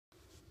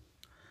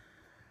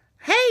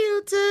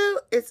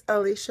it's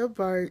Alicia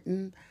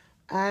Burton.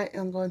 I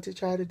am going to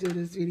try to do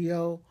this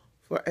video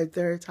for a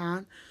third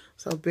time,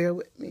 so bear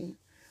with me.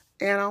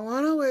 And I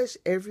want to wish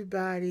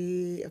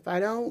everybody, if I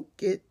don't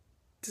get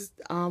to,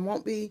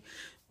 won't be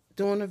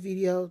doing a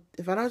video,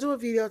 if I don't do a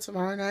video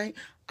tomorrow night,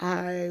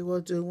 I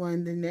will do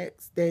one the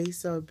next day,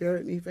 so bear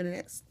with me for the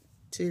next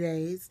 2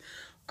 days.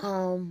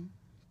 Um,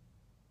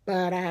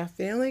 but I have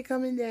family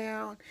coming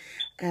down,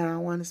 and I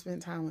want to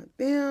spend time with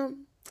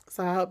them.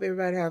 So I hope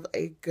everybody have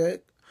a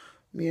good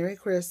Merry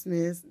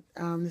Christmas.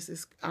 I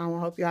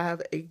hope y'all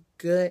have a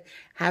good,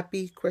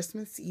 happy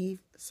Christmas Eve.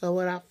 So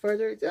without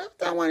further ado, I've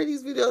done one of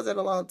these videos in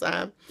a long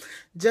time.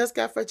 Just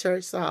got for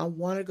church, so I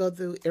want to go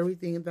through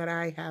everything that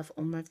I have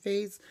on my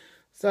face.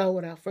 So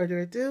without further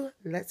ado,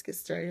 let's get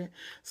started.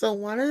 So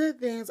one of the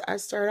things I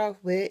start off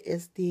with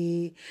is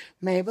the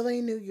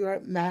Maybelline New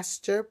York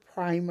Master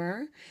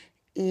Primer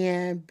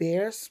and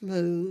Bare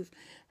Smooth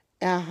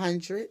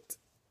 100.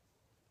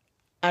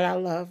 And I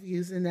love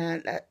using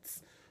that.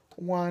 That's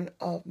one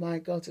of my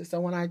go-to. So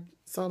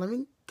let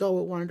me go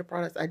with one of the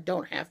products I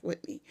don't have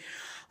with me.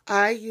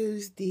 I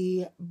use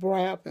the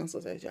brow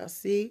pencils. As y'all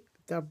see,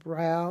 the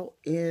brow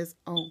is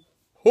on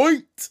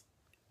point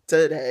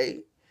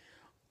today.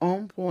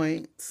 On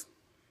point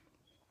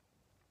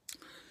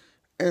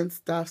and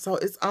stuff. So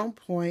it's on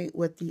point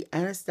with the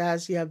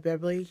Anastasia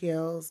Beverly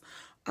Hills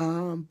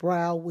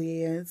brow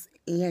wiz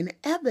and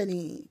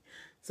ebony.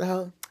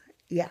 So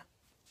yeah.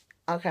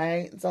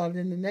 Okay, so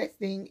then the next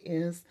thing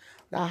is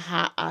the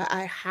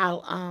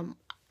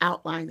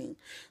outlining.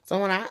 So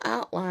when I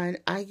outline,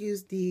 I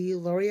use the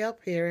L'Oreal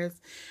Paris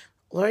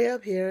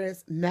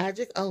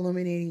Magic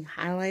Illuminating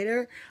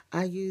Highlighter.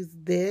 I use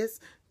this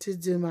to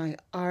do my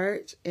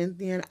arch, and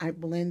then I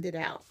blend it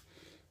out.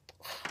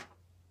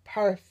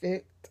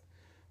 Perfect.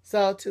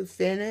 So to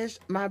finish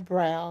my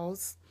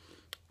brows,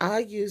 I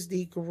use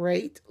the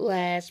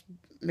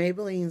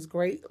Maybelline's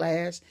Great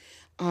Lash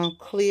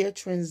Clear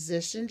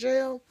Transition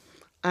Gel,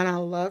 and I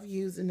love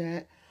using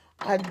that.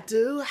 I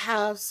do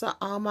have some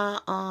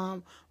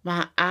on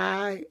my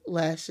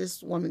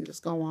eyelashes. Let me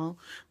just go on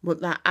with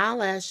my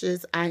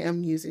eyelashes. I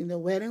am using the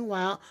Wet n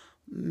Wild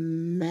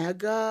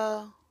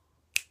Mega.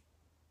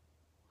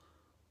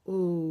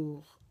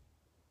 Ooh,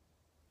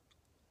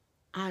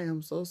 I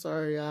am so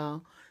sorry,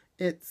 y'all.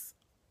 It's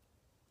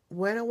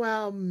Wet n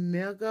Wild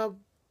Mega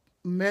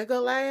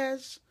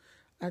Lash.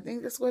 I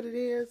think that's what it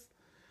is.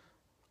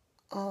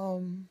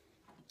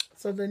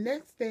 So the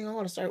next thing I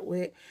want to start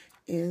with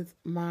is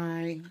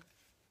my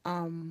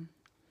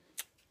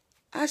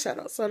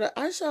eyeshadow. So the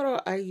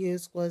eyeshadow I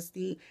used was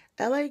the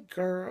LA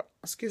Colors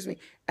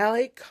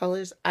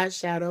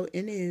eyeshadow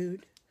in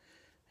nude.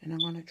 And I'm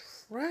going to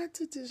try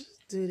to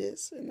just do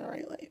this in the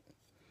right light.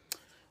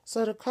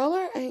 So the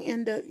color I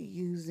end up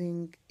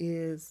using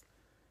is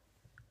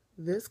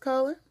this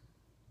color.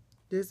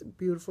 This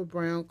beautiful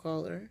brown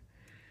color.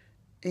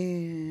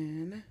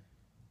 And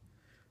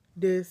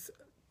this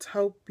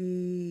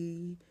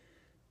taupey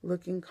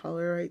looking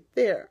color right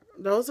there.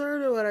 Those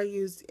are what I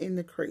used in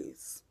the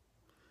crease.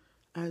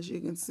 As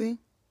you can see,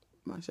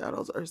 my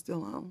shadows are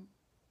still on.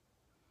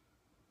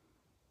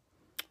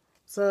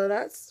 So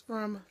that's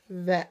from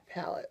that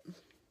palette.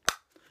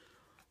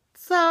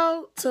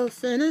 So to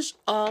finish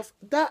off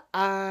the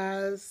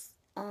eyes,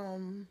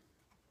 I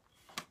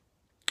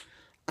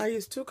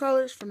used two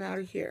colors from out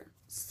of here.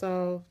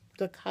 So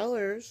the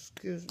colors,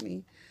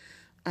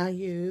 I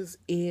use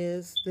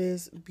is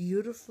this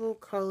beautiful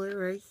color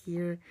right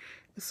here.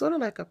 It's sort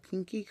of like a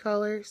pinky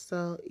color,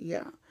 so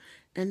yeah.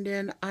 And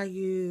then I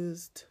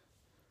used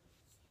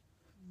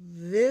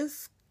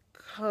this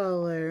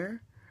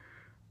color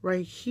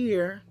right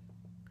here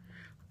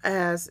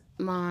as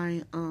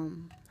my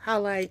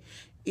highlight.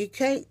 You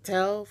can't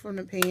tell from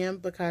the pan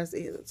because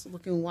it's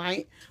looking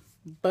white,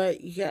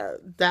 but yeah,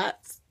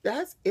 that's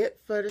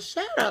it for the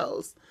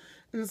shadows.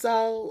 And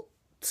so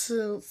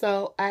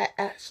I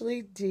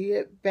actually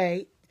did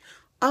bake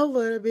a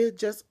little bit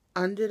just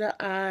under the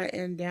eye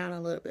and down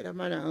a little bit of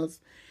my nose.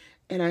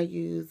 And I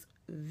use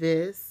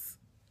this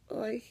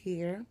right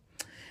here.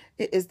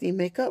 It is the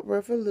Makeup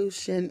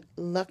Revolution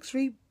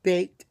Luxury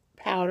Baked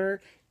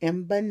Powder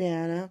and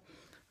Banana.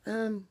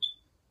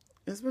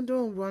 It's been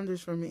doing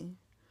wonders for me.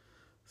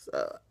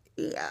 So,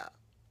 yeah.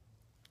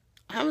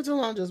 I haven't too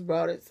long just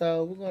brought it,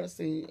 so we're going to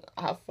see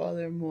how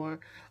further more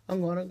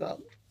I'm going to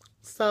go.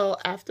 So,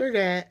 after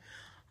that,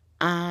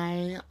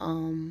 I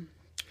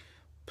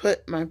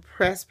put my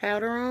pressed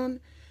powder on.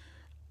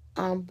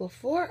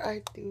 Before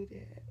I do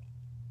that,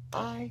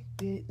 I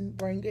didn't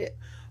bring it.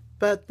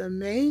 But the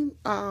main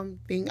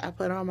thing I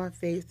put on my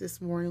face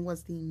this morning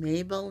was the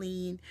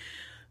Maybelline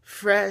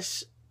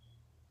Fresh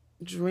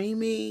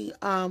Dreamy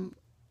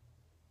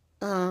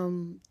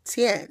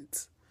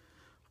tint.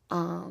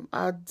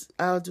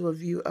 I'll do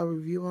a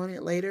review on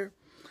it later.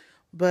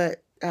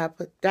 But I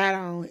put that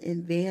on,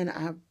 and then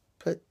I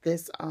put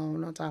this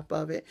on top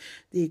of it.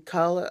 The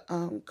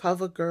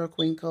CoverGirl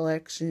Queen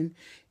Collection,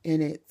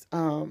 and it's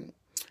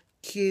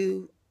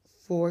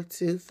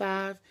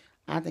Q425.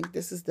 I think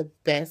this is the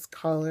best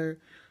color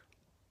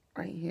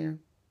right here.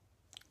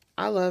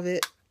 I love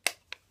it.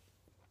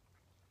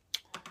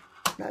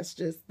 That's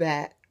just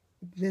that.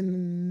 Then the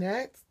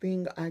next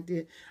thing I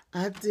did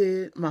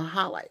my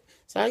highlight.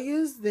 So I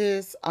used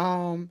this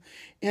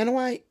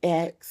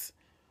NYX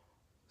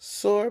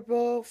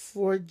Sorbo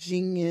for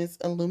Genius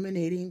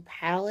Illuminating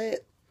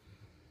Palette.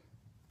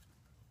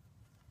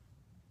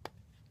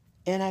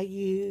 And I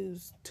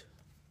used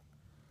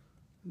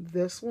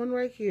this one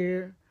right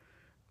here.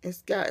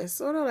 It's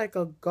sort of like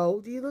a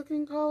goldy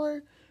looking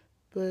color.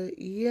 But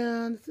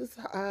yeah, this is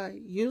how I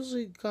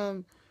usually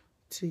come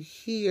to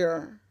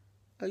here.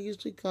 I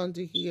usually come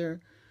to here.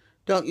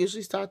 Don't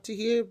usually start to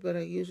here, but I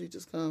usually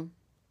just come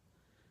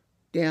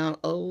down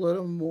a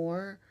little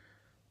more.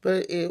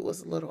 But it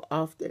was a little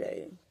off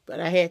today. But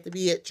I had to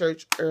be at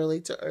church early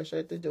to usher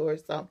at the door.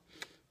 So,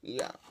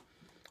 yeah.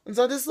 And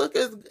so this look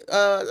is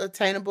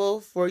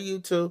attainable for you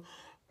to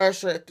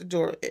usher at the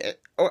door.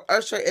 Or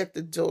usher at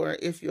the door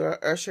if you're an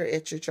usher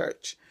at your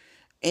church.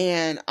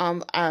 And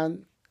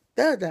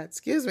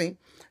excuse me.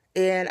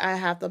 And I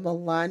have the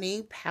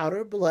Milani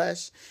Powder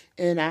Blush.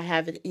 And I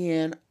have it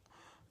in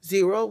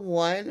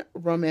 01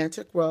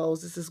 Romantic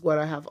Rose. This is what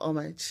I have on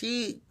my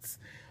cheeks.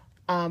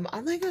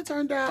 I think it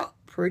turned out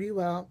pretty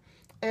well.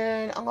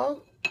 And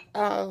I'm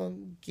gonna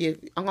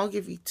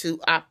give you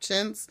two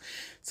options.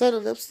 So the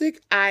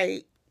lipstick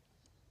I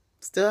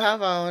still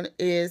have on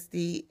is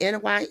the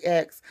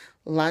NYX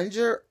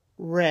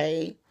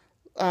Lingerie.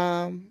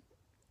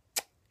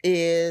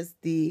 Is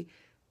the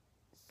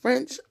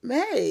French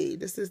Maid.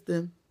 This is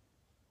the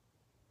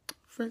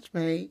French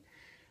Maid.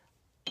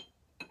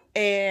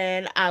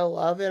 And I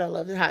love it. I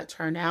love it how it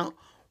turned out.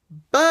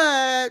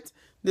 But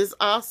this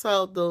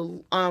also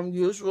the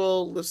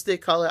usual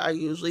lipstick color I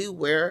usually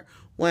wear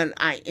when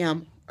I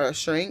am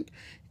ushering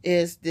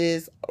is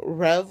this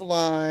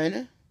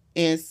Revlon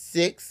in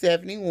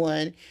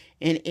 671,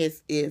 and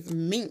it is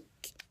Mink.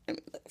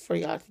 For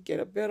y'all to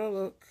get a better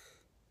look.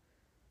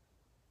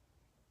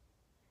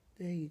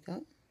 There you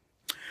go.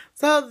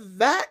 So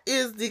that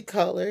is the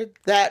color.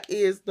 That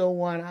is the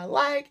one I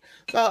like.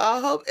 So I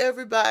hope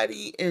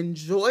everybody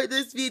enjoyed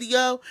this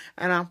video.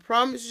 And I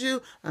promise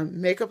you a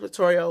makeup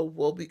tutorial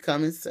will be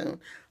coming soon.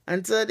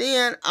 Until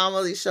then, I'm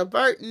Alicia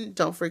Burton.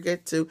 Don't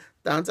forget to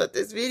thumbs up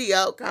this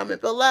video,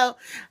 comment below,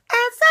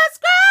 and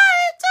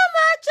subscribe to